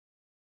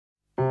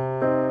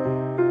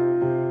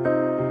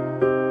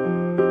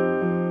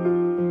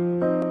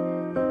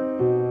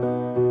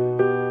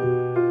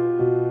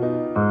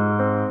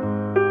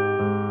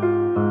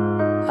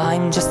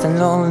I'm just a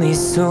lonely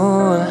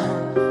soul,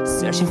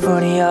 searching for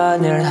the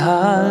other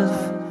half,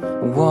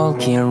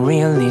 walking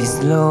really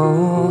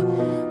slow,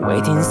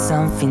 waiting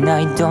something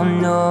I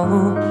don't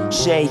know,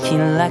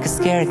 shaking like a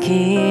scared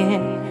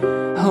kid,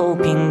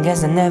 hoping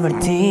as I never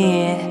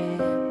did,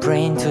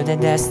 praying to the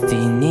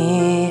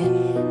destiny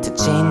to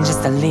change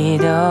just a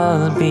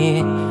little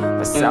bit,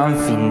 but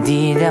something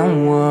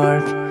didn't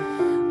work.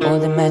 All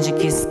the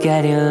magic is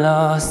getting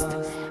lost,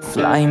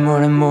 flying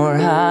more and more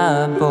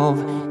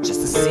above,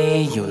 just to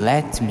see you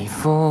let me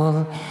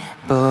fall.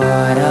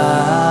 But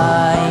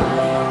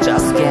I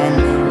just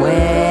can't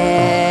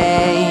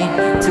wait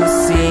to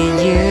see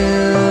you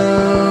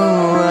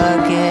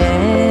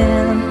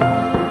again.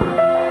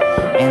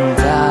 And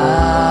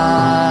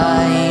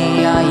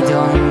I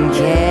don't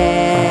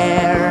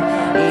care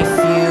if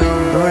you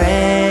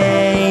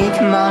break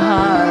my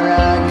heart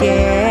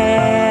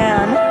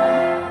again.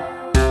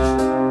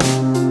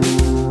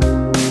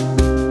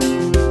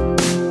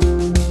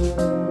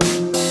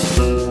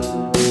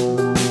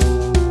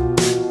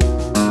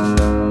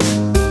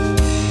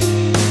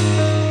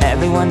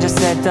 Everyone just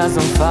set us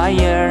on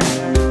fire.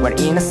 We're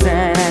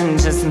innocent and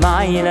just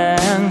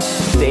smiling.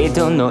 They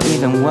don't know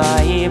even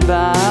why,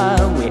 but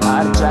we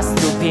are just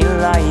stupid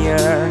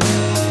liars.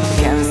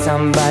 Can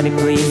somebody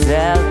please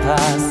help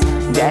us?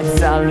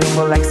 That's a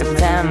limbo like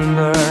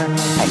September.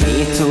 I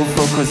need to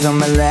focus on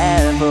my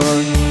level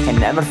and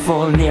never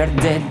fall near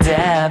the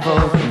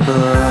devil.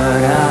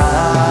 But I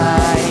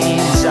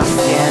just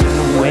can't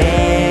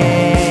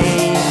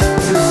wait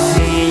to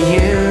see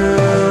you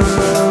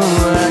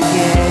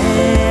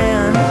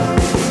again.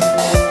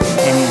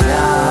 And I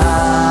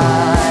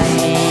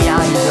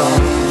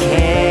don't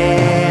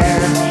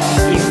care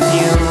if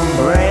you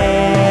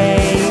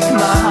break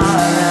my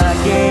heart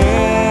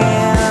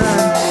again.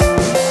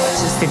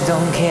 Just I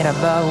don't care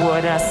about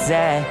what I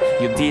said.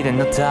 You didn't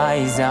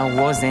notice I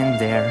wasn't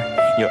there.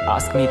 You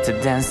asked me to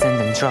dance and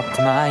then dropped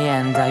my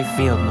hand. I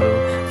feel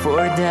blue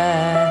for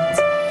that.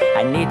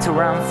 I need to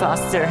run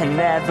faster and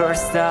never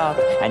stop.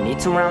 I need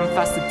to run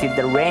faster till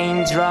the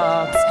rain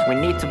drops. We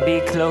need to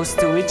be close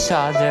to each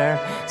other,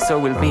 so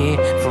we'll be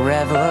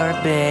forever,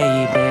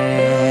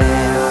 baby.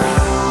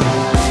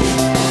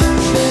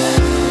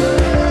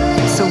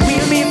 So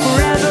we'll be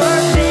forever,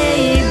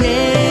 baby.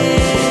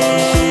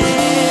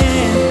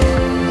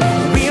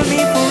 We'll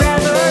be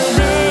forever,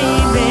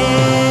 baby.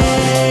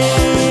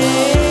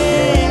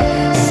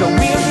 So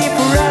we'll be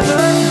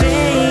forever,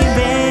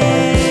 baby.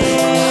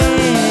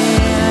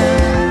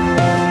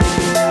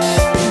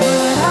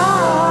 But I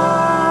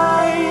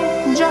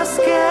just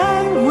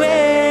can't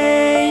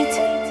wait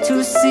to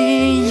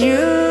see